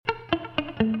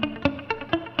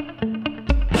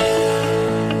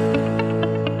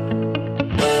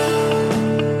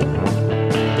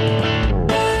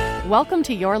Welcome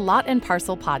to your Lot and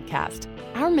Parcel podcast.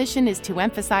 Our mission is to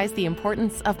emphasize the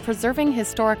importance of preserving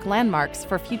historic landmarks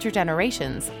for future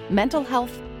generations, mental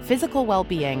health, physical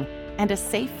well-being, and a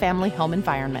safe family home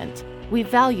environment. We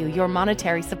value your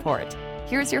monetary support.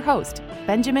 Here's your host,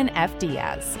 Benjamin F.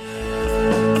 Diaz.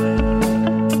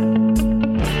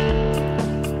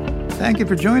 Thank you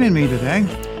for joining me today.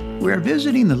 We are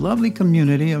visiting the lovely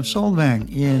community of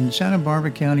Solvang in Santa Barbara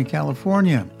County,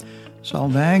 California.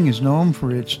 Solvang is known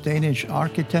for its Danish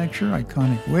architecture,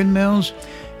 iconic windmills,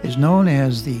 is known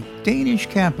as the Danish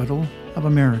capital of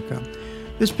America.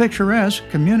 This picturesque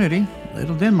community,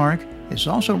 Little Denmark, is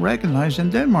also recognized in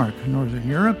Denmark, Northern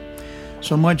Europe.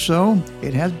 So much so,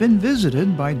 it has been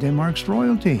visited by Denmark's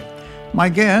royalty. My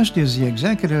guest is the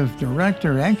executive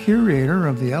director and curator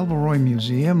of the Elverøy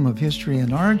Museum of History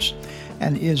and Arts,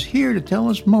 and is here to tell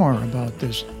us more about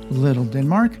this Little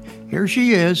Denmark. Here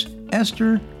she is,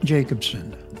 Esther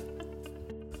Jacobsen.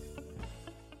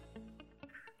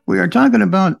 We are talking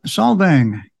about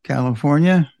Solvang,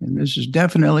 California, and this is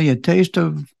definitely a taste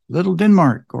of Little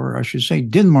Denmark, or I should say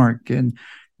Denmark in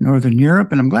Northern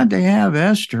Europe. And I'm glad to have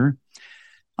Esther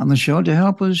on the show to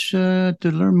help us to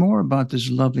learn more about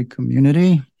this lovely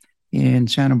community in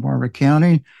Santa Barbara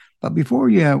County. But before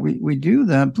we do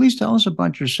that, please tell us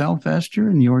about yourself, Esther,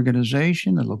 and the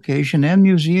organization, the location, and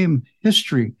museum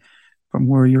history from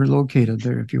where you're located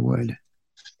there, if you would.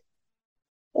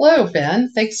 Hello, Ben.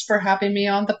 Thanks for having me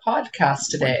on the podcast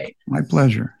today. My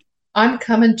pleasure. I'm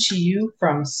coming to you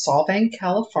from Solvang,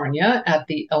 California at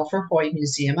the Elverøy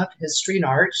Museum of History and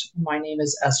Art. My name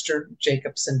is Esther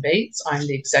Jacobsen Bates. I'm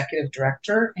the executive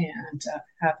director and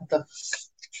have the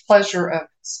pleasure of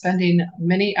spending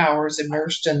many hours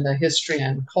immersed in the history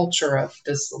and culture of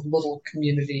this little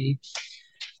community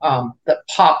that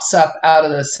pops up out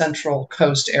of the Central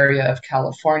Coast area of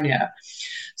California.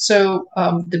 So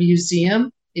the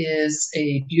museum is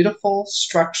a beautiful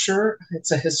structure.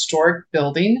 It's a historic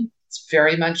building. It's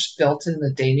very much built in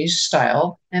the Danish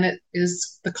style, and it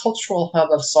is the cultural hub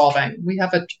of Solvang. We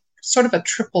have a sort of a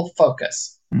triple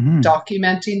focus,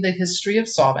 documenting the history of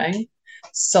Solvang,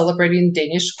 celebrating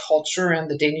Danish culture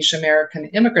and the Danish-American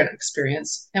immigrant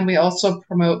experience, and we also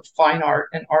promote fine art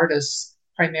and artists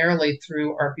primarily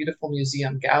through our beautiful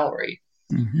museum gallery.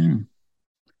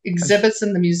 Exhibits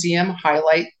in the museum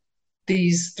highlight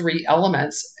these three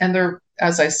elements, and they're,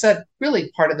 as I said, really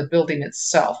part of the building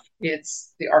itself.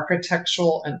 It's the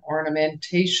architectural and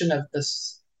ornamentation of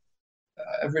this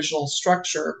original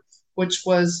structure, which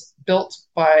was built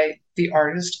by the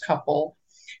artist couple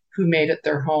who made it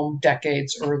their home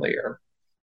decades earlier.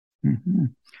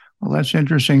 Well, that's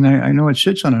interesting. I know it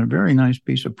sits on a very nice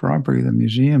piece of property, the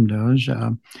museum does.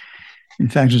 In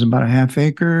fact, it's about a half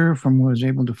acre from what I was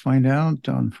able to find out,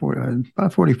 on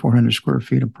about 4,400 square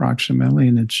feet approximately.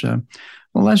 And it's,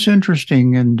 well, that's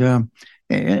interesting. And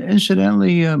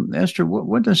incidentally, Esther,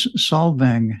 what does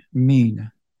Solvang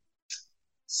mean?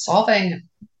 Solvang,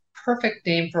 perfect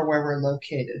name for where we're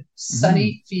located,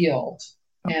 sunny field.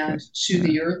 Okay. And to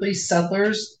the early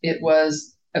settlers, it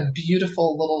was a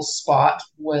beautiful little spot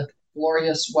with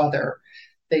glorious weather.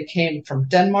 They came from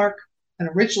Denmark, and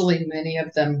originally many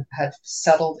of them had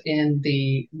settled in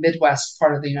the Midwest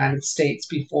part of the United States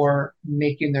before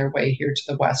making their way here to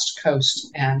the West Coast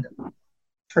and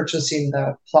purchasing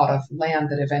the plot of land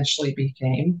that eventually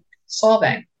became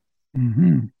Solvang.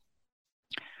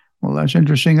 Well, that's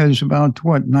interesting. It's about,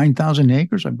 9,000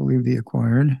 acres, I believe they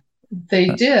acquired. They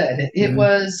did. It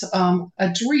was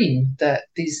a dream that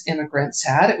these immigrants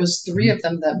had. It was three of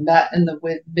them that met in the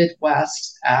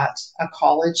Midwest at a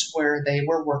college where they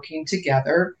were working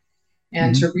together.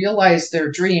 And to realize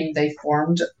their dream, they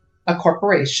formed a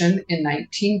corporation in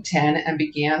 1910 and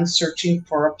began searching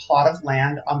for a plot of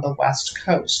land on the West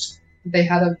Coast. They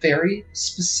had a very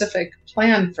specific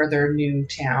plan for their new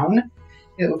town.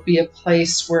 It would be a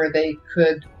place where they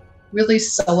could really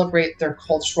celebrate their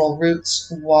cultural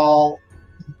roots while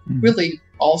really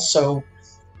also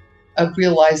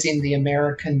realizing the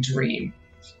American dream.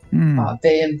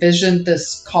 They envisioned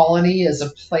this colony as a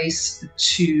place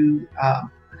to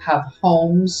have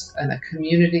homes and a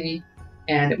community,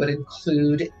 and it would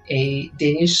include a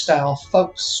Danish-style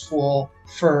folk school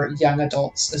for young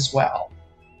adults as well.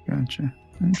 Gotcha.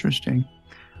 Interesting.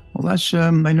 Well, that's,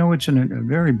 I know it's in a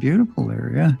very beautiful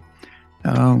area.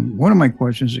 One of my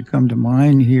questions that come to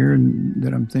mind here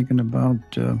that I'm thinking about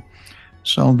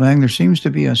Solvang, there seems to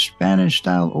be a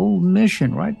Spanish-style old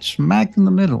mission right smack in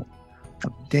the middle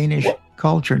of Danish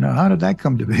culture. Now, how did that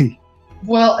come to be?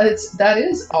 Well, that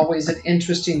is always an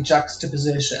interesting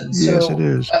juxtaposition. Yes, So, it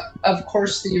is. of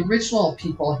course, the original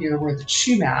people here were the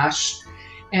Chumash,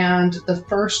 and the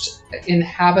first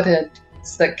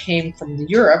inhabitants that came from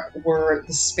Europe were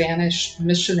the Spanish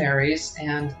missionaries,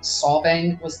 and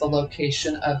Solvang was the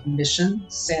location of Mission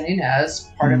San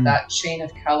Ynez, part of that chain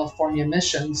of California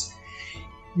missions.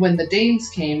 When the Danes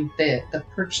came, the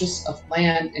purchase of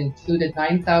land included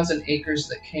 9,000 acres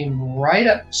that came right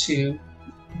up to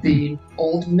the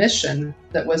old mission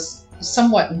that was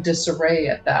somewhat in disarray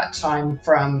at that time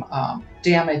from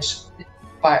damage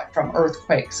from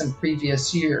earthquakes in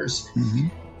previous years. Mm-hmm.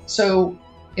 So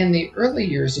in the early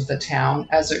years of the town,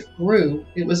 as it grew,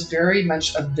 it was very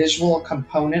much a visual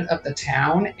component of the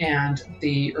town, and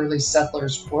the early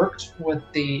settlers worked with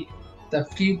the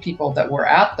few people that were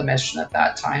at the mission at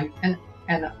that time,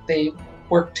 and they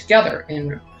worked together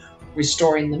in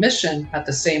restoring the mission at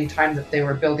the same time that they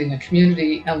were building a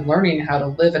community and learning how to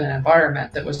live in an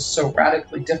environment that was so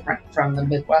radically different from the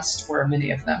Midwest where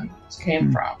many of them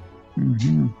came from.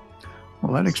 Mm-hmm.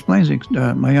 Well, that explains it.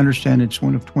 I understand it's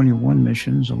one of 21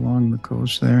 missions along the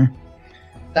coast there.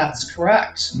 That's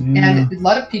correct. Yeah. And a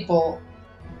lot of people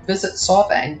visit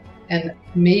Solvang and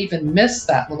may even miss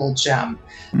that little gem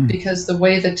because the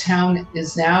way the town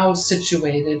is now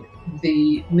situated,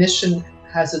 the mission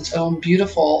has its own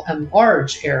beautiful and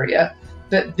large area,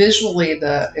 but visually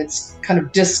it's kind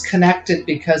of disconnected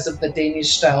because of the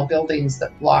Danish-style buildings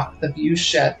that block the view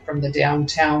shed from the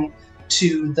downtown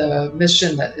to the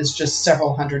mission that is just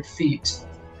several hundred feet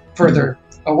further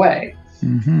away.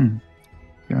 Mm-hmm.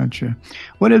 Gotcha.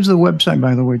 What is the website,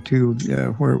 by the way, too,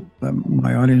 where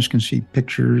my audience can see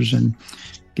pictures and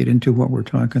get into what we're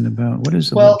talking about? What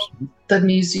is the website? The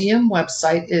museum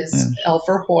website is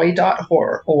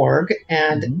elverhoy.org,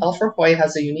 and Elverhoy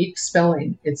has a unique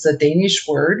spelling. It's a Danish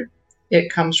word. It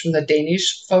comes from the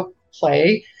Danish folk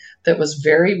play that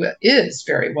is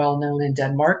very well known in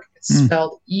Denmark. It's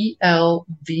spelled Elverhoj,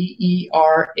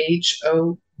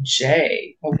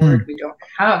 a word we don't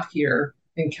have here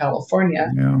in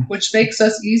California, which makes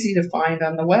us easy to find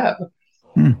on the web.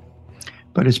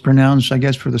 But it's pronounced, I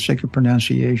guess, for the sake of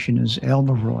pronunciation, is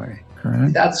Elverhoy,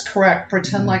 correct? That's correct.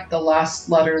 Pretend like the last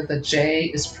letter, the J,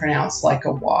 is pronounced like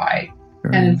a Y.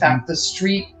 And in fact, the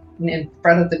street in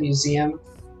front of the museum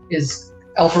is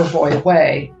Elverhoy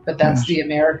Way, but that's the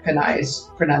Americanized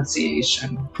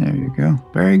pronunciation. There you go.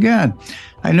 Very good.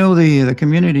 I know the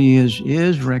community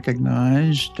is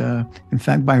recognized, in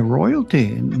fact, by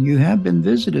royalty, and you have been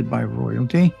visited by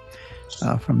royalty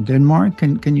from Denmark.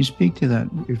 Can you speak to that,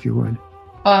 if you would?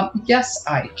 Yes,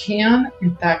 I can.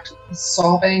 In fact,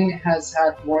 Solvang has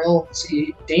had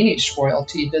Danish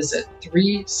royalty visit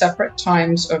 3 separate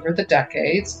times over the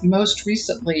decades, most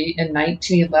recently in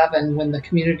 1911 when the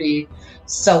community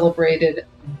celebrated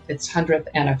its 100th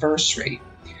anniversary.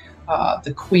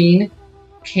 The Queen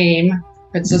came,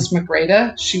 Princess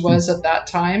Margrethe, she was at that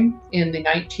time in the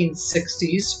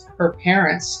 1960s. Her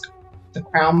parents, the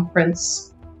Crown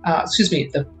Prince,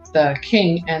 the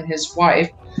King and his wife,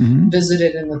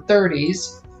 visited in the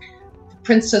 30s. The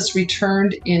Princess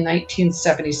returned in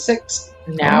 1976,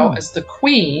 now as the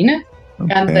Queen.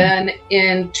 Okay. And then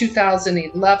in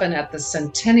 2011 at the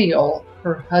centennial,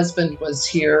 her husband was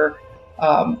here,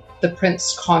 the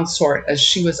Prince Consort, as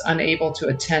she was unable to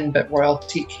attend, but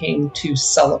royalty came to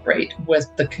celebrate with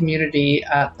the community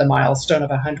at the milestone of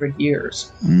 100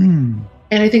 years. And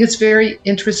I think it's very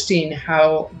interesting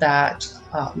how that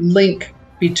link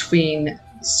between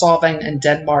Solvang and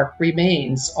Denmark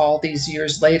remains all these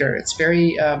years later. It's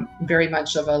very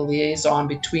much of a liaison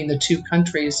between the two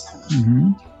countries.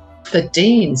 The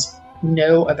Danes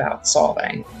know about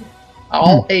Solvang,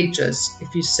 all ages.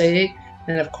 If you say,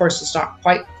 and of course it's not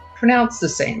quite pronounced the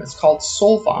same, it's called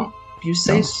Solvang. If you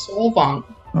say Solvang,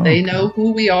 they know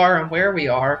who we are and where we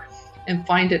are, and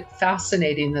find it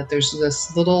fascinating that there's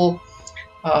this little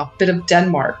bit of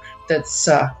Denmark that's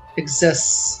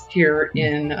exists here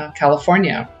in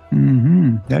California.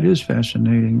 That is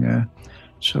fascinating.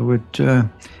 So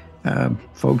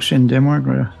folks in Denmark,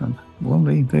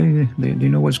 they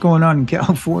know what's going on in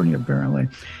California, apparently.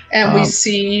 And we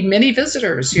see many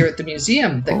visitors here at the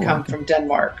museum that come from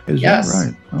Denmark. Is that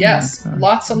right? Yes,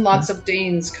 lots and lots of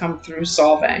Danes come through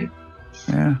Solvang.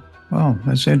 Yeah, well,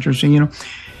 that's interesting.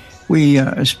 We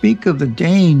speak of the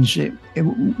Danes.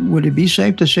 Would it be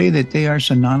safe to say that they are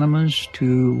synonymous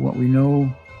to what we know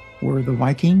were the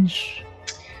Vikings?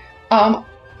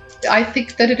 I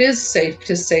think that it is safe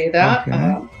to say that.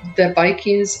 Okay. The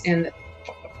Vikings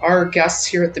our guests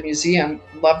here at the museum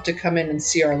love to come in and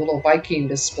see our little Viking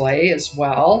display as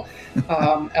well.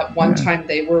 At one time,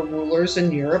 they were rulers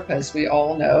in Europe, as we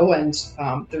all know, and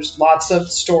there's lots of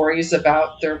stories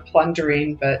about their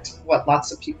plundering, but what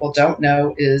lots of people don't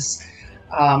know is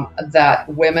that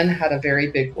women had a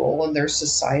very big role in their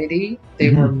society.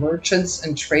 They were merchants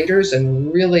and traders,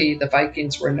 and really the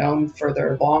Vikings were known for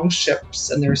their long ships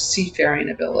and their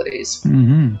seafaring abilities.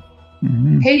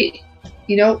 Hey,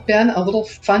 Ben, a little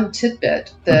fun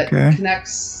tidbit that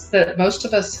connects, that most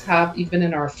of us have even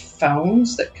in our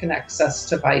phones, that connects us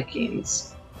to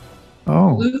Vikings.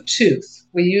 Bluetooth.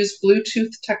 We use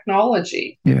Bluetooth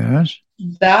technology. Yes.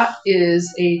 That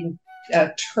is a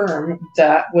term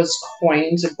that was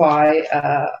coined by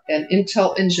an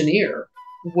Intel engineer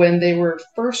when they were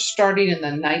first starting in the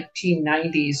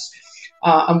 1990s.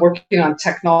 I'm working on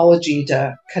technology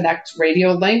to connect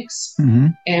radio links,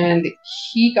 and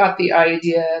he got the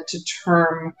idea to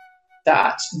term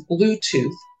that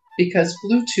Bluetooth because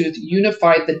Bluetooth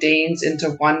unified the Danes into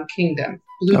one kingdom.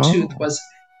 Bluetooth was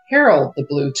Harold the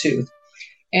Bluetooth.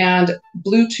 And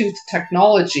Bluetooth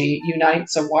technology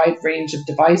unites a wide range of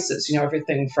devices,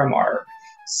 everything from our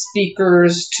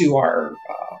speakers to our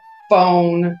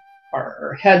phone,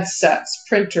 our headsets,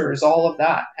 printers, all of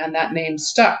that. And that name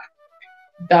stuck.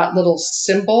 That little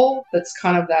symbol, that's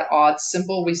kind of that odd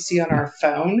symbol we see on our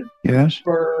phone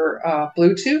for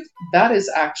Bluetooth, that is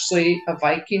actually a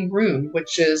Viking rune,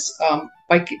 which is,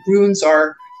 Viking runes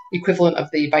are equivalent of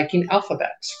the Viking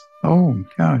alphabet. Oh,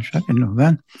 gosh, I didn't know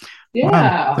that. Yeah,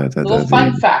 wow. Little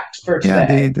fun fact for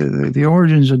today. Yeah, the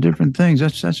origins of different things.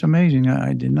 That's amazing.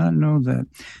 I did not know that.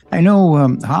 I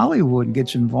know Hollywood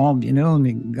gets involved, and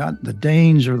they got the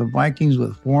Danes or the Vikings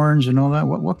with horns and all that.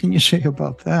 What can you say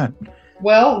about that?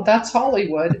 Well, that's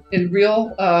Hollywood. In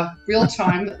real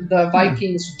time, the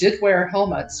Vikings did wear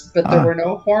helmets, but there were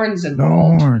no horns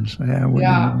involved. No horns.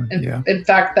 Yeah. In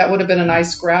fact, that would have been a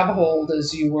nice grab hold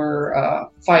as you were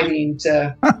fighting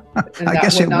to. And I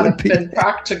guess it would have been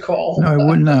practical. No, it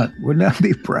would not. Would not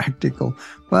be practical.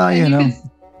 Well,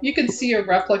 you can see a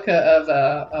replica of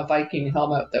a Viking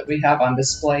helmet that we have on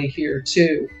display here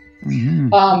too.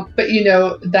 But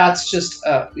that's just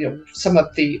some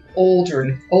of the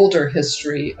older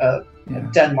history of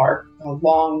Denmark,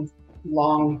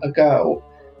 long ago.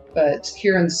 But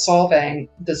here in Solvang,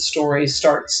 the story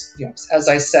starts, as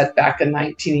I said, back in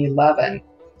 1911,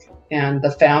 and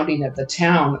the founding of the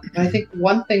town. And I think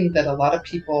one thing that a lot of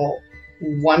people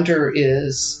wonder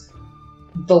is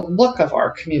the look of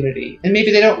our community, and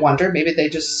maybe they don't wonder, maybe they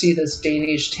just see this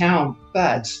Danish town,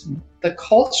 but the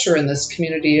culture in this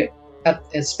community,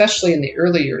 especially in the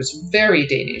early years, very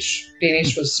Danish.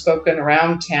 Danish was spoken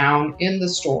around town in the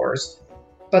stores,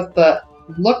 but the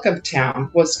look of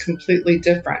town was completely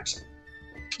different.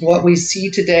 What we see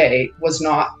today was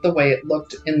not the way it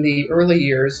looked in the early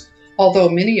years, although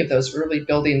many of those early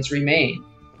buildings remain.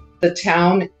 The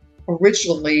town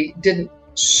originally didn't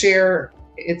share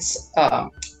its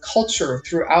culture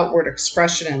through outward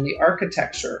expression in the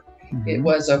architecture. It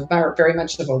was very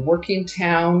much of a working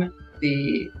town.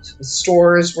 The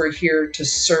stores were here to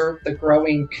serve the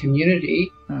growing community.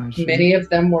 Many of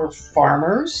them were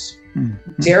farmers,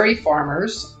 dairy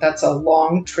farmers. That's a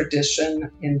long tradition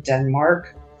in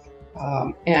Denmark.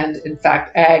 And in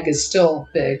fact, ag is still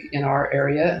big in our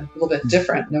area, a little bit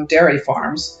different, no dairy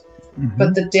farms.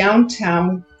 But the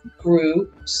downtown grew,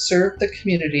 served the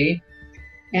community.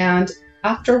 And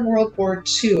after World War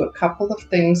II, a couple of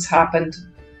things happened,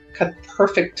 kind of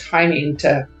perfect timing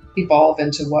to evolve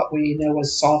into what we know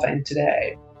as Solvang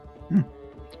today.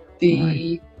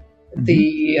 The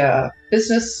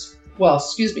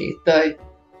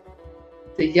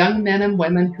young men and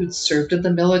women who'd served in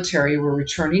the military were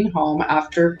returning home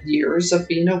after years of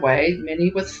being away,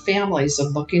 many with families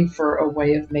and looking for a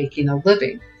way of making a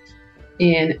living.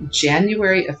 In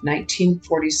January of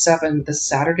 1947, the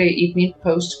Saturday Evening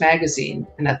Post magazine,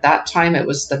 and at that time it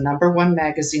was the #1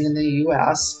 magazine in the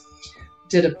U.S.,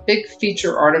 did a big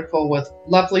feature article with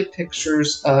lovely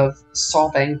pictures of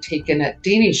Solvang taken at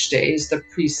Danish days the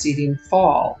preceding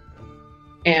fall.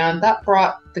 And that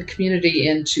brought the community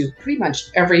into pretty much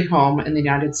every home in the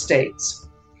United States.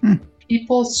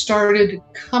 People started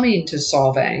coming to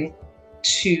Solvang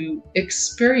to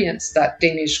experience that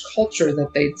Danish culture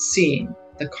that they'd seen.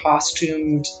 The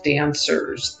costumed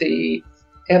dancers, the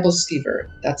æbleskiver,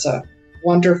 that's a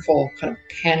wonderful kind of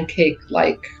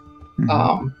pancake-like,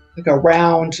 like a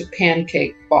round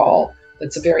pancake ball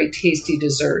that's a very tasty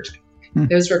dessert.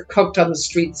 Those were cooked on the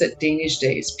streets at Danish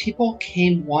days. People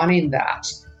came wanting that.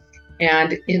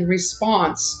 And in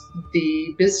response,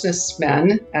 the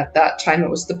businessmen, at that time it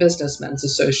was the Businessmen's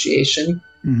Association,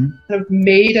 kind of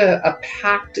made a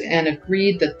pact and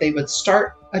agreed that they would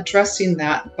start addressing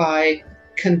that by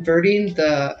converting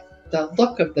the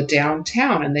look of the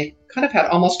downtown. And they kind of had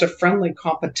almost a friendly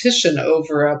competition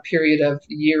over a period of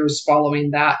years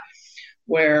following that,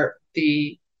 where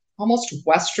the almost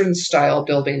Western style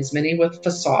buildings, many with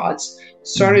facades,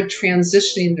 started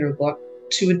transitioning their look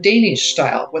to a Danish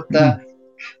style with the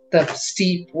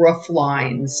steep roof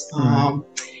lines.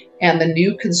 And the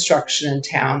new construction in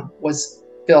town was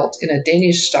built in a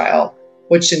Danish style,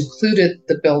 which included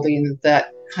the building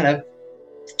that kind of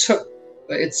took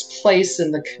its place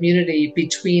in the community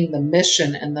between the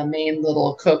Mission and the main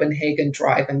little Copenhagen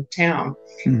Drive in town.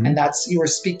 And that's, you were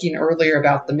speaking earlier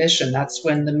about the Mission. That's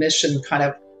when the Mission kind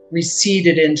of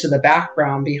receded into the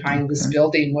background behind this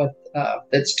building with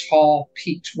its tall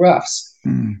peaked roofs.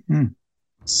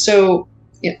 So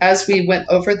as we went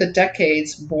over the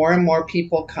decades, more and more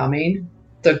people coming,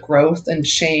 the growth and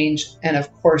change. And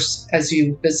of course, as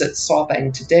you visit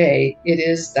Solvang today, it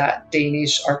is that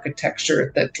Danish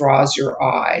architecture that draws your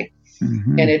eye.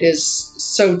 And it is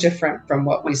so different from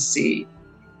what we see.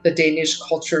 The Danish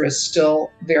culture is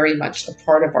still very much a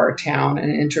part of our town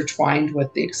and intertwined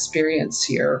with the experience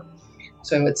here.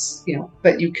 So it's,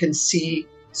 but you can see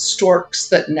storks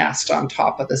that nest on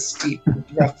top of the steep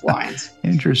roof lines.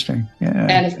 Interesting. Yeah.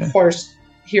 And of course,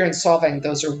 here in Solvang,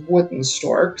 those are wooden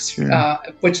storks,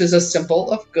 which is a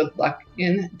symbol of good luck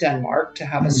in Denmark to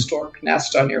have a stork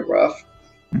nest on your roof,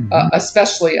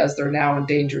 especially as they're now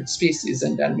endangered species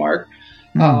in Denmark.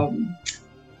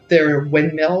 There are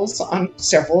windmills on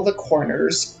several of the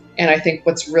corners. And I think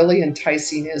what's really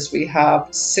enticing is we have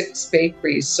 6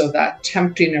 bakeries, so that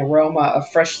tempting aroma of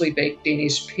freshly baked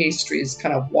Danish pastries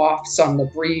kind of wafts on the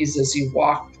breeze as you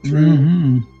walk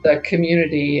through the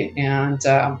community. And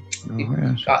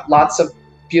you've got lots of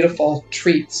beautiful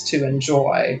treats to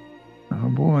enjoy. Oh,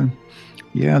 boy.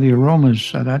 Yeah, the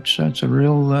aromas, that's a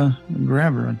real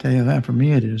grabber. I'll tell you that. For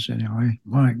me, it is anyway.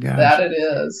 My gosh. That it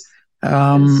is.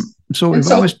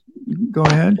 Go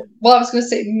ahead. Well, I was going to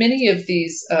say many of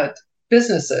these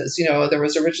businesses, there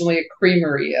was originally a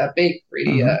creamery, a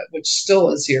bakery, which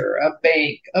still is here, a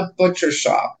bank, a butcher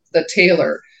shop, the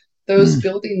tailor. Those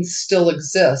buildings still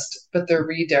exist, but they're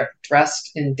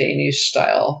redressed in Danish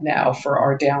style now for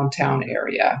our downtown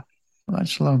area. Well,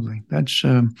 that's lovely. That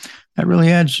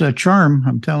really adds charm.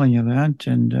 I'm telling you that.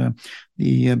 And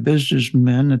the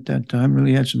businessmen at that time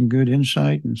really had some good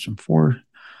insight and some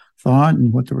forethought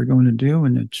and what they were going to do.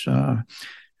 And it's, and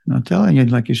I'm telling you,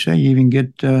 like you say, you even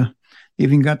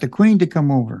got the Queen to come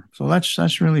over. So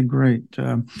that's really great.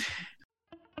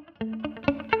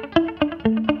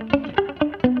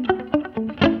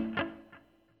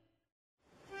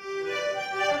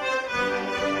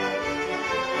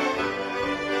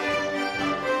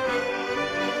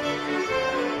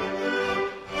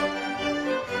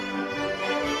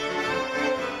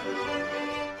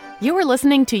 You are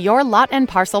listening to Your Lot and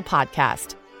Parcel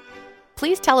podcast.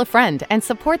 Please tell a friend and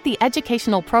support the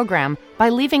educational program by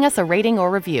leaving us a rating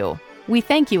or review. We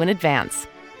thank you in advance.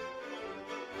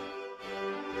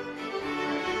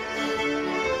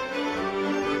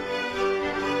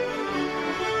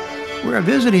 We're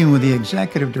visiting with the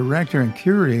executive director and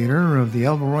curator of the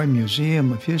Elveroi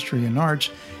Museum of History and Arts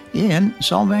in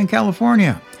Solvang,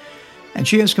 California. And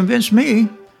she has convinced me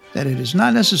that it is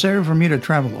not necessary for me to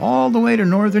travel all the way to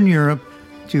Northern Europe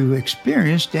to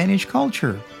experience Danish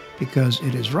culture, because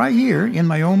it is right here in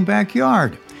my own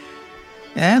backyard.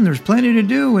 And there's plenty to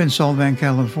do in Solvang,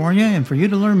 California, and for you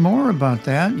to learn more about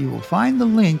that, you will find the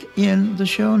link in the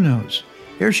show notes.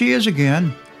 Here she is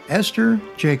again, Esther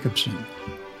Jacobson.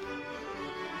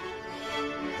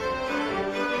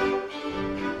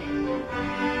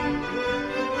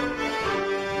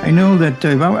 I know that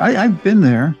I've been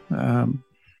there,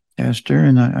 Esther,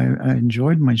 and I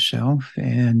enjoyed myself.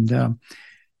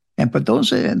 But those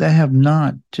that have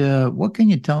not, what can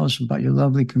you tell us about your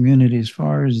lovely community as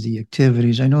far as the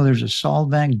activities? I know there's a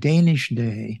Solvang Danish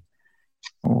Day.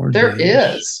 There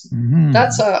is.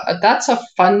 That's a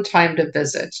fun time to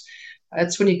visit.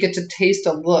 It's when you get to taste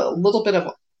a little bit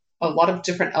of a lot of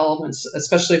different elements,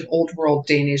 especially of old world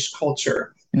Danish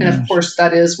culture. Yes. And of course,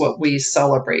 that is what we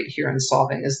celebrate here in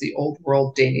Solvang, is the old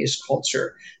world Danish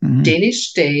culture.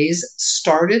 Danish Days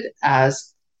started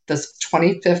as the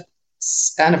 25th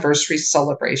anniversary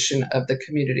celebration of the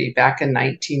community back in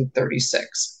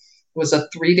 1936. It was a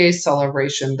 3-day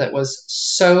celebration that was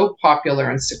so popular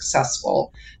and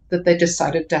successful that they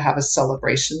decided to have a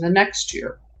celebration the next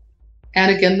year,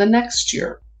 and again the next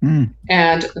year, Mm.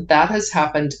 And that has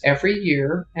happened every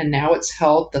year. And now it's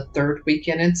held the third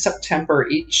weekend in September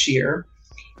each year.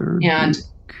 Third And week.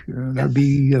 That'd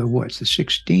be, what's the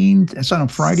 16th? That's on a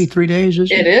Friday, 3 days, is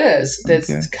it it? is. Okay.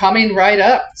 It's coming right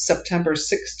up, September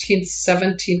 16th,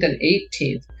 17th, and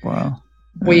 18th. Wow.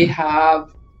 We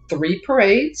have 3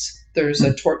 parades. There's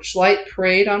a torchlight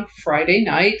parade on Friday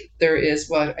night. There is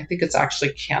what I think it's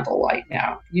actually candlelight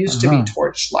now. Used to be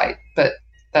torchlight, but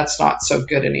that's not so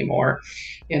good anymore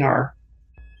in our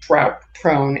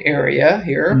drought-prone area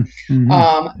here.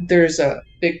 Mm-hmm. There's a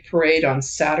big parade on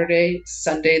Saturday.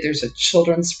 Sunday, there's a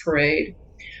children's parade.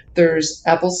 There's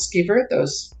Ebbelskiver,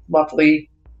 those lovely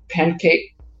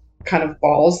pancake kind of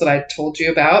balls that I told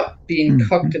you about being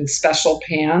cooked in special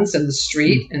pans in the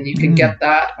street. And you can get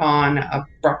that on a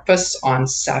breakfast on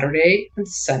Saturday and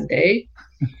Sunday.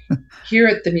 Here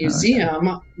at the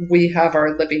museum, we have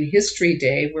our Living History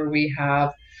Day, where we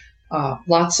have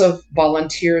lots of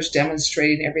volunteers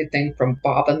demonstrating everything from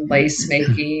bobbin lace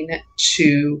making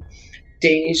to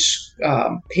Danish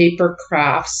paper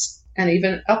crafts, and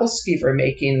even Ebbelskiver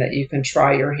making that you can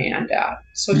try your hand at.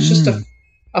 So it's just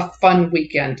a fun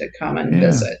weekend to come and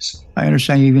visit. I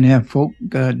understand you even have folk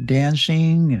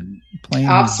dancing and playing.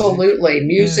 Absolutely.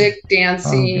 Music,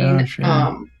 dancing, oh, gosh,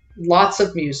 lots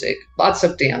of music, lots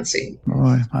of dancing.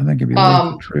 Boy, I think it'd be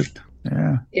worth the trip.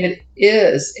 Yeah. It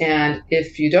is. And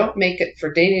if you don't make it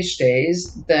for Danish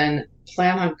days, then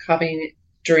plan on coming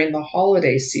during the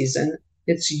holiday season.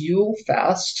 It's Yule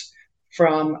Fest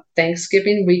from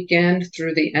Thanksgiving weekend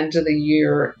through the end of the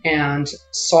year. And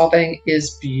Solvang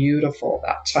is beautiful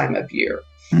that time of year.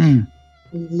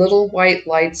 Little white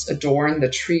lights adorn the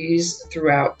trees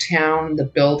throughout town, the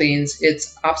buildings.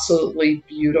 It's absolutely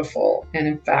beautiful. And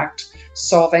in fact,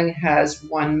 Solvang has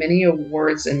won many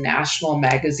awards in national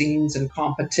magazines and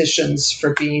competitions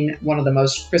for being one of the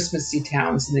most Christmassy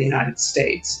towns in the United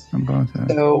States. How about that?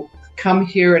 So come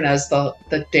here, and as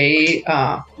the day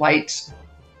light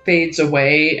fades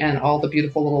away and all the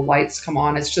beautiful little lights come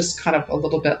on, it's just kind of a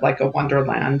little bit like a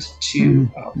wonderland to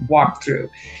walk through.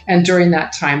 And during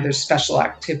that time, there's special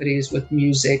activities with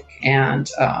music and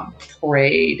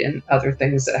parade and other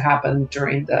things that happen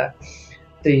during the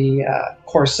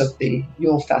course of the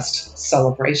Yule Fest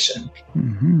celebration.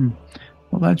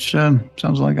 Well, that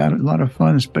sounds like a lot of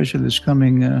fun, especially this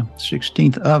coming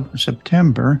 16th of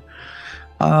September.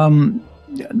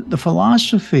 The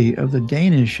philosophy of the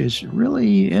Danish is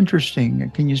really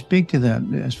interesting. Can you speak to that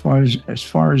as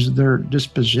far as their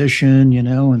disposition,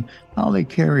 and how they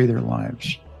carry their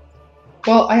lives?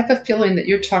 Well, I have a feeling that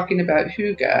you're talking about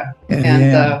Hygge,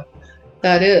 and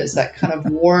that is that kind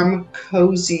of warm,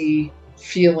 cozy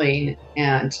feeling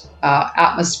and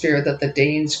atmosphere that the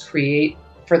Danes create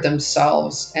for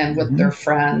themselves and with their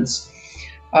friends.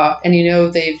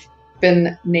 And they've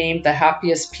been named the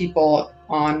happiest people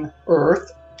on Earth,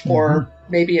 or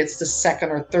maybe it's the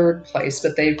second or third place,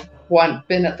 but they've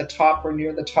been at the top or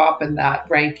near the top in that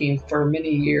ranking for many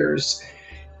years.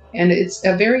 And it's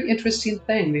a very interesting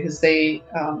thing because they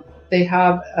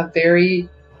have a very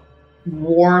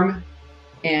warm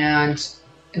and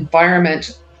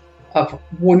environment of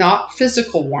not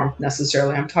physical warmth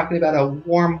necessarily. I'm talking about a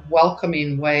warm,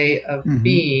 welcoming way of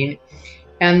being.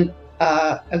 And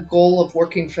a goal of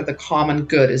working for the common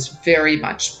good is very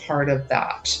much part of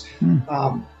that.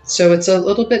 So it's a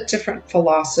little bit different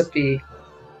philosophy.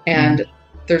 And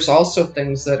there's also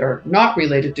things that are not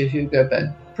related to Hygge,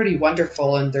 but pretty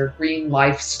wonderful in their green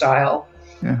lifestyle.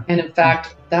 And in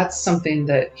fact, that's something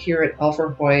that here at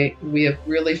Elverhøy, we have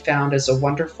really found as a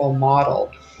wonderful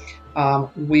model.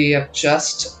 We have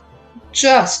just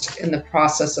in the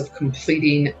process of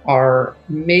completing our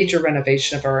major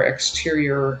renovation of our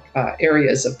exterior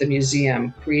areas of the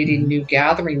museum, creating new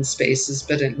gathering spaces,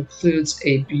 but it includes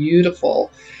a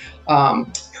beautiful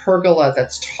pergola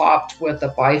that's topped with a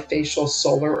bifacial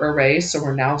solar array. So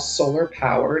we're now solar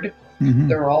powered.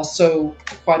 There are also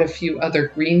quite a few other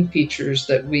green features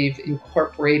that we've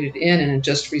incorporated in and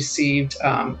just received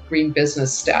green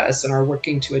business status and are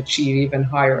working to achieve even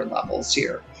higher levels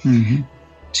here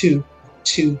to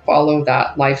follow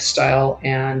that lifestyle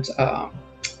and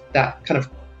that kind of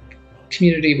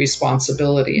community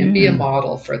responsibility and be a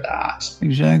model for that.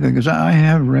 Exactly, because I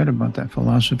have read about that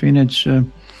philosophy, and it's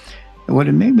what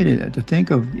it made me to think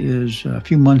of is a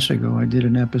few months ago I did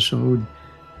an episode,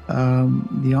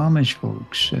 the Amish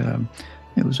folks.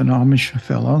 It was an Amish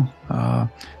fellow,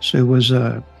 so it was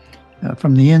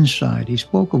from the inside. He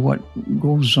spoke of what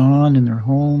goes on in their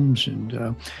homes,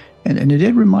 and it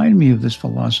did remind me of this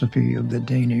philosophy of the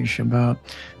Danish about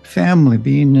family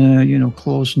being,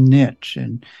 close knit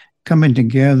and coming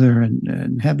together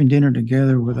and having dinner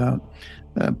together without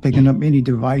picking up any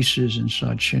devices and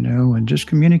such, and just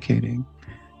communicating.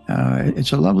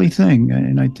 It's a lovely thing,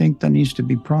 and I think that needs to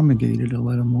be promulgated a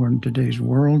little more in today's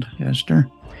world, Esther.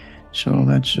 So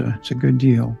it's a good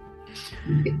deal.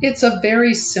 It's a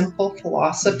very simple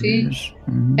philosophy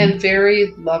and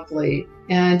very lovely.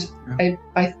 And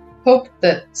I hope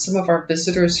that some of our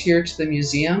visitors here to the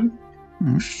museum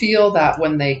feel that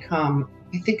when they come.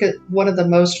 I think one of the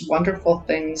most wonderful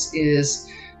things is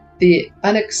the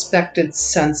unexpected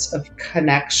sense of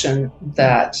connection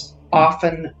that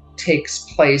often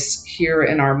takes place here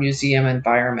in our museum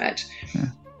environment.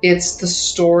 It's the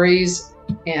stories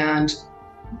and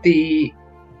the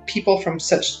people from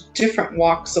such different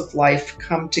walks of life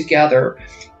come together.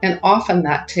 And often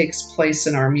that takes place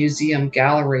in our museum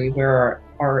gallery, where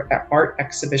our art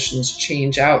exhibitions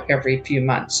change out every few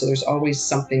months. So there's always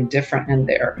something different in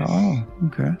there. Oh,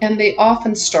 okay. And they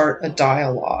often start a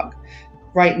dialogue.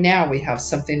 Right now we have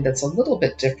something that's a little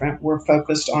bit different. We're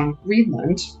focused on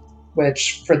Greenland,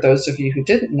 which, for those of you who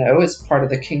didn't know, is part of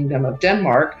the Kingdom of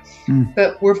Denmark.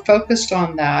 But we're focused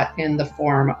on that in the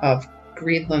form of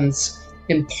Greenland's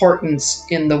importance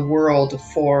in the world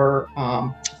for,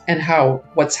 and how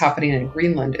what's happening in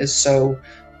Greenland is so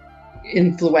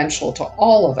influential to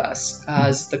all of us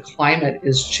as the climate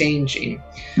is changing.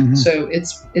 So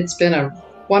it's been a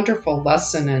wonderful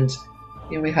lesson. And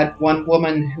we had one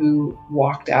woman who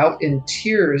walked out in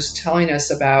tears telling us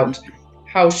about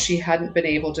how she hadn't been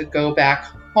able to go back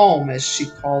home, as she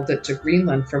called it, to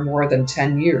Greenland for more than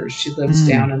 10 years. She lives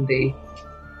down in the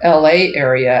LA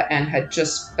area and had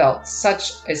just felt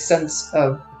such a sense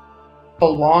of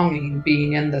belonging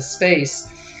being in the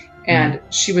space. And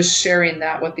she was sharing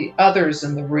that with the others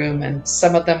in the room. And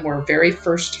some of them were very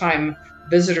first time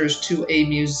visitors to a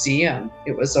museum.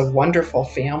 It was a wonderful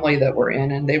family that we're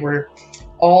in, and they were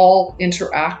all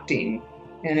interacting.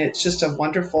 And it's just a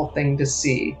wonderful thing to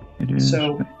see. It is.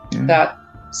 So that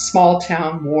small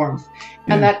town warmth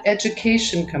and that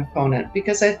education component,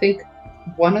 because I think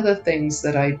one of the things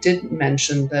that I didn't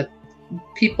mention that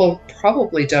people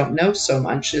probably don't know so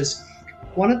much is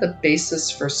one of the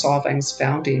bases for Solvang's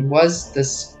founding was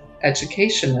this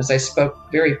education, as I spoke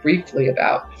very briefly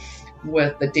about,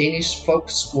 with the Danish folk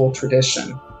school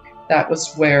tradition. That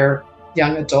was where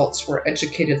young adults were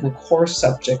educated in the core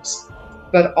subjects,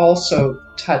 but also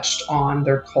touched on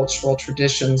their cultural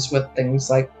traditions with things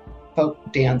like folk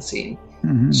dancing.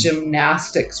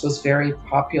 Gymnastics was very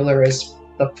popular, as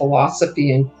the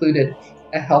philosophy included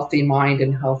a healthy mind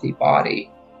and healthy body.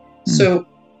 So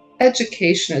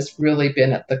education has really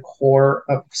been at the core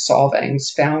of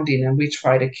Solvang's founding, and we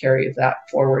try to carry that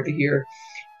forward here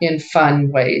in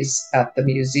fun ways at the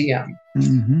museum.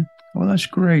 Well, that's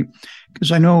great,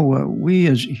 because I know we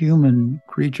as human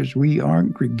creatures, we are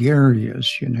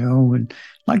gregarious, and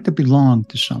like to belong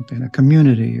to something, a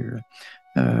community or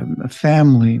a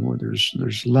family where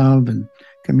there's love and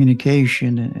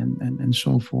communication and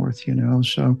so forth,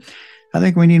 So I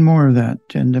think we need more of that.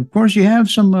 And of course, you have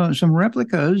some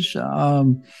replicas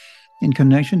in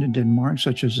connection to Denmark,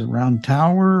 such as the Round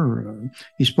Tower.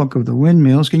 You spoke of the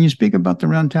windmills. Can you speak about the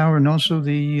Round Tower and also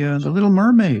the Little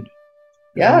Mermaid?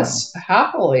 Yes,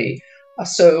 happily.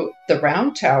 So the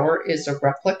Round Tower is a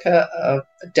replica of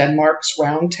Denmark's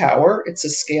Round Tower. It's a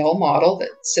scale model that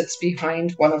sits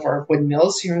behind one of our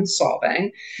windmills here in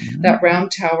Solvang. That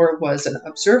Round Tower was an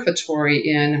observatory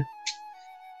in,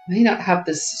 I may not have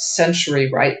this century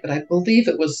right, but I believe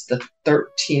it was the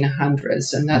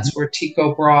 1300s. And that's where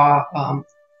Tycho Brahe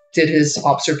did his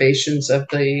observations of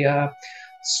the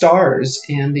stars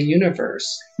and the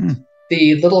universe.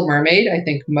 The Little Mermaid, I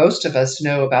think most of us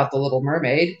know about the Little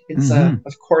Mermaid. It's,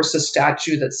 of course, a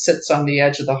statue that sits on the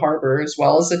edge of the harbor, as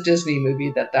well as a Disney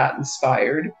movie that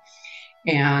inspired.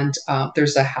 And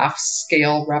there's a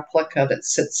half-scale replica that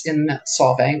sits in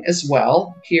Solvang as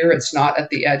well. Here, it's not at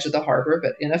the edge of the harbor,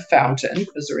 but in a fountain,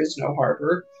 because there is no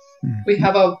harbor. We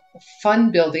have a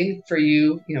fun building for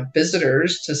you,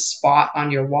 visitors to spot on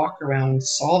your walk around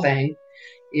Solvang.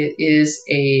 It is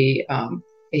a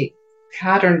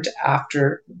patterned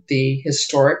after the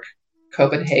historic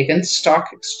Copenhagen Stock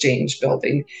Exchange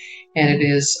building. And it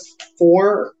is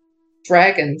 4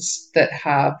 dragons that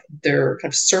have their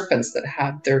kind of serpents that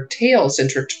have their tails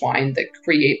intertwined that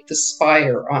create the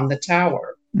spire on the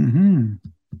tower. And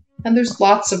there's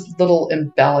lots of little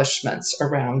embellishments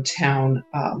around town,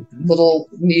 little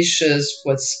niches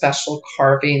with special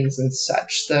carvings and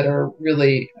such that are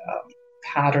really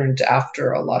patterned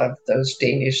after a lot of those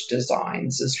Danish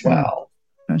designs as well.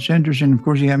 That's interesting. Of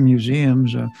course, you have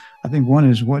museums. I think one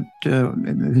is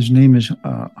his name is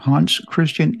Hans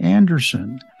Christian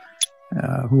Andersen,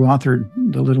 who authored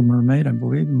The Little Mermaid, I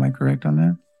believe. Am I correct on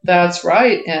that? That's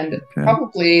right. And Okay.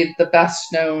 probably the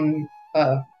best known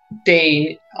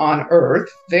Dane on earth.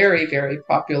 Very, very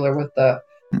popular with the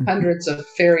Mhm. hundreds of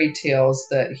fairy tales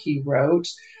that he wrote.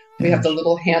 We have the Yes.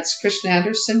 little Hans Christian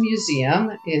Andersen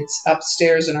Museum. It's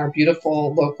upstairs in our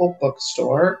beautiful local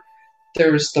bookstore.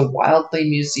 There's the Wildly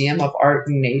Museum of Art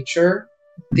and Nature.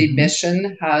 The Hmm.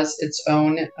 Mission has its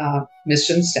own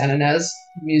Mission San Ynez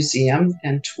museum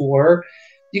and tour.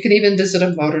 You can even visit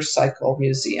a motorcycle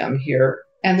museum here.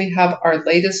 And we have our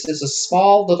latest is a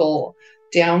small little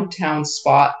downtown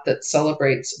spot that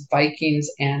celebrates Vikings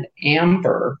and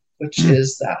amber, which Mm.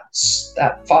 is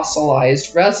that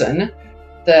fossilized resin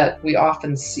that we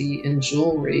often see in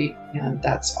jewelry, and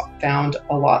that's found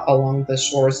a lot along the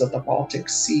shores of the Baltic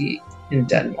Sea in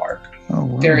Denmark. Oh,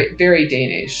 wow. Very, very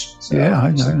Danish.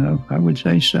 Yeah, So, I would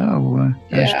say so,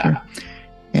 Esther. yeah.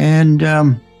 And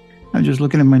I'm just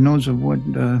looking at my notes of what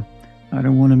I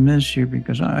don't want to miss here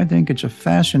because I think it's a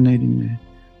fascinating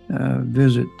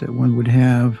visit that one would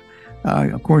have.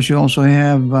 Of course, you also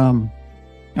have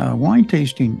wine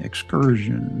tasting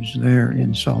excursions there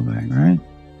in Solvang, right?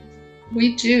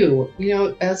 We do.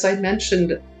 As I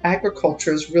mentioned,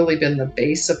 agriculture has really been the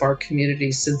base of our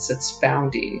community since its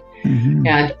founding. Mm-hmm.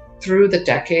 And through the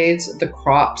decades, the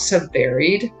crops have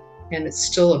varied, and it's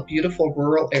still a beautiful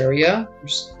rural area.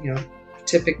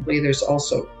 Typically there's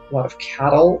also a lot of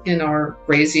cattle in our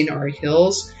grazing our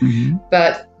hills, Mm-hmm.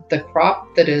 but the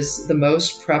crop that is the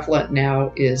most prevalent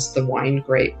now is the wine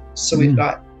grape. So we've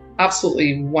got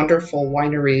absolutely wonderful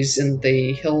wineries in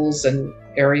the hills and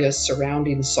areas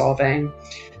surrounding Solvang,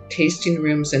 tasting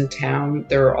rooms in town.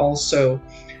 There are also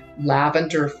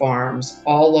lavender farms,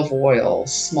 olive oil,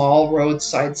 small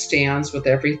roadside stands with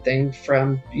everything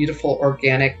from beautiful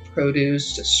organic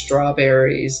produce to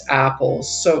strawberries, apples.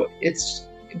 So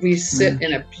we sit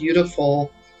in a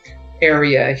beautiful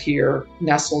area here,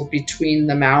 nestled between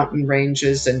the mountain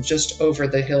ranges, and just over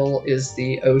the hill is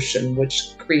the ocean,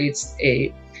 which creates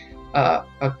a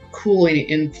cooling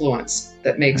influence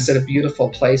that makes it a beautiful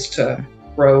place to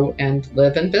grow and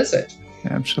live and visit.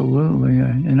 Absolutely.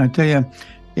 And I tell you,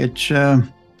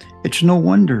 it's no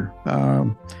wonder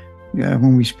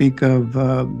when we speak of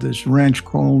this ranch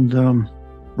called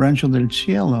Rancho del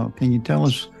Cielo. Can you tell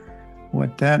us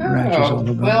what that ranch is all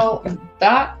about? Well,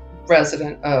 that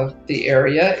resident of the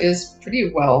area is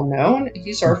pretty well known.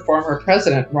 He's our former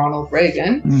president, Ronald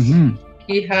Reagan. Mm-hmm.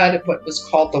 He had what was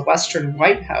called the Western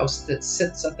White House that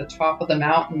sits at the top of the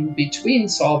mountain between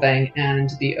Solvang and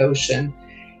the ocean.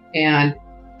 And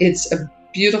it's a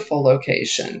beautiful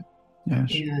location.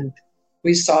 Yes. And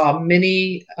we saw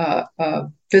many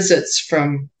visits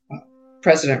from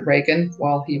President Reagan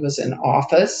while he was in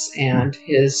office and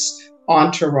his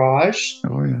entourage.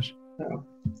 Oh, yes. So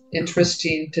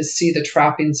interesting to see the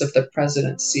trappings of the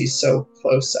presidency so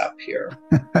close up here.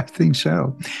 I think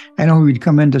so. I know he'd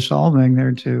come into Solvang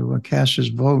there to cast his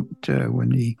vote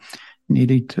when he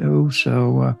needed to.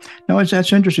 So, no,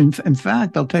 that's interesting. In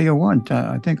fact, I'll tell you what,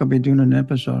 I think I'll be doing an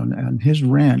episode on his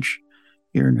ranch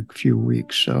here in a few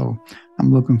weeks. So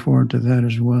I'm looking forward to that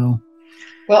as well.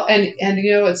 Well, and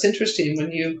it's interesting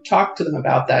when you talk to them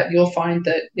about that, you'll find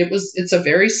that it's a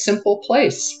very simple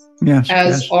place. Yes,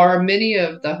 as yes. are many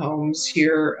of the homes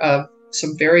here of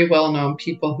some very well-known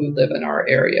people who live in our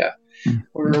area.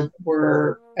 Mm-hmm.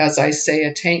 We're, as I say,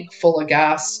 a tank full of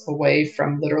gas away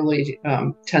from literally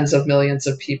tens of millions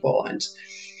of people,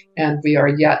 and we are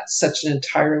yet such an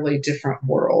entirely different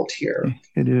world here.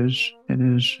 It is,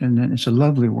 and it's a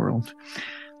lovely world.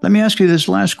 Let me ask you this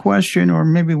last question, or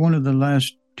maybe one of the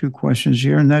last two questions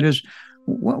here, and that is,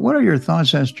 what are your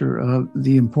thoughts, Esther, of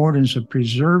the importance of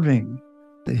preserving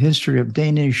the history of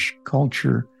Danish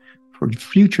culture for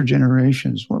future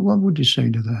generations? What would you say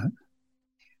to that?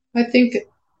 I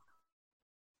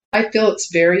feel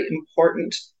it's very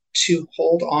important to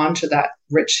hold on to that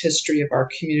rich history of our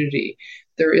community.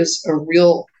 There is a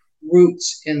real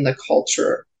roots in the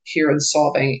culture here in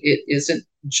Solvang. It isn't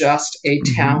just a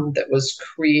town that was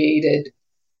created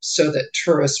so that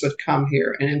tourists would come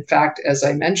here. And in fact, as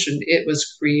I mentioned, it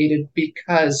was created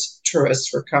because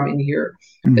tourists were coming here,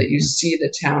 that you see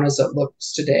the town as it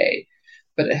looks today.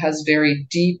 But it has very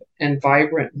deep and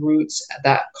vibrant roots.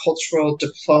 That cultural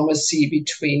diplomacy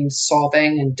between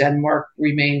Solvang and Denmark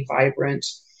remain vibrant.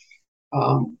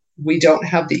 We don't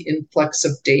have the influx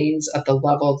of Danes at the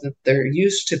level that there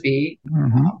used to be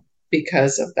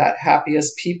because of that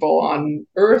happiest people on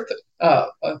earth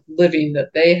living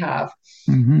that they have.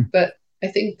 But I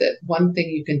think that one thing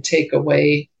you can take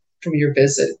away from your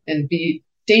visit and be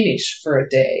Danish for a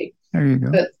day. There you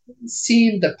go. But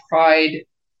seeing the pride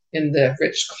in the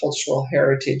rich cultural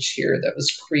heritage here that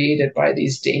was created by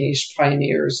these Danish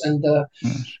pioneers, and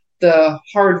the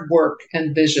hard work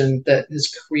and vision that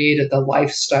has created the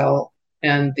lifestyle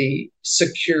and the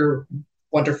secure,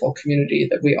 wonderful community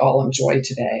that we all enjoy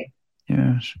today.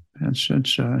 Yes,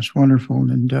 it's wonderful,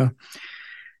 and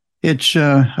it's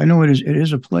I know it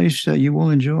is a place that you will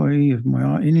enjoy. If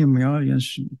any of my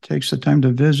audience takes the time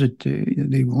to visit,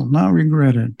 they will not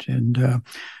regret it. And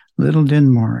Little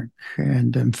Denmark,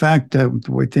 and in fact, the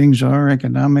way things are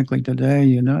economically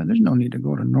today, there's no need to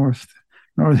go to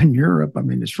Northern Europe. I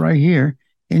mean, it's right here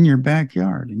in your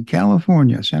backyard in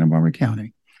California, Santa Barbara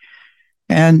County.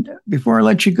 And before I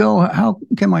let you go, how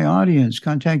can my audience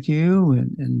contact you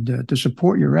and to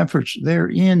support your efforts there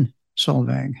in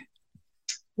Solvang?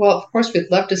 Well, of course,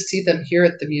 we'd love to see them here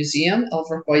at the museum,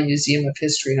 Elverhøy Museum of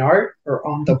History and Art, or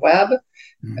on the web.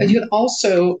 Mm-hmm. You can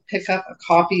also pick up a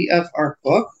copy of our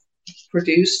book,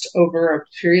 produced over a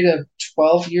period of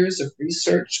 12 years of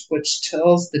research, which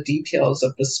tells the details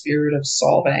of the spirit of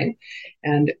Solvang.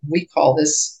 And we call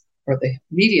this, or the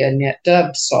media net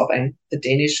dubbed Solvang, the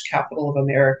Danish capital of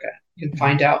America. You can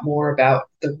find out more about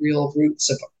the real roots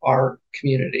of our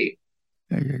community.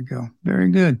 There you go. Very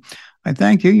good. I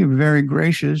thank you. You're very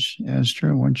gracious, Esther.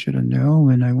 I want you to know,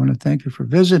 and I want to thank you for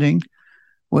visiting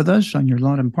with us on your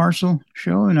Lot and Parcel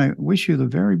show, and I wish you the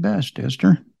very best,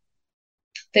 Esther.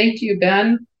 Thank you,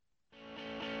 Ben.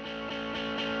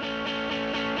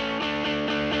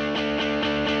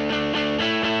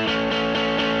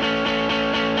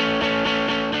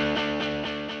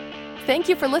 Thank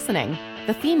you for listening.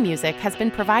 The theme music has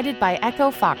been provided by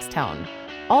Echo Foxtone.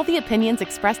 All the opinions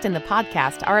expressed in the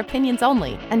podcast are opinions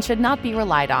only and should not be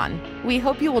relied on. We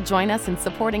hope you will join us in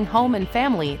supporting home and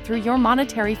family through your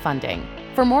monetary funding.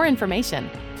 For more information,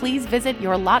 please visit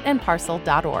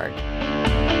yourlotandparcel.org.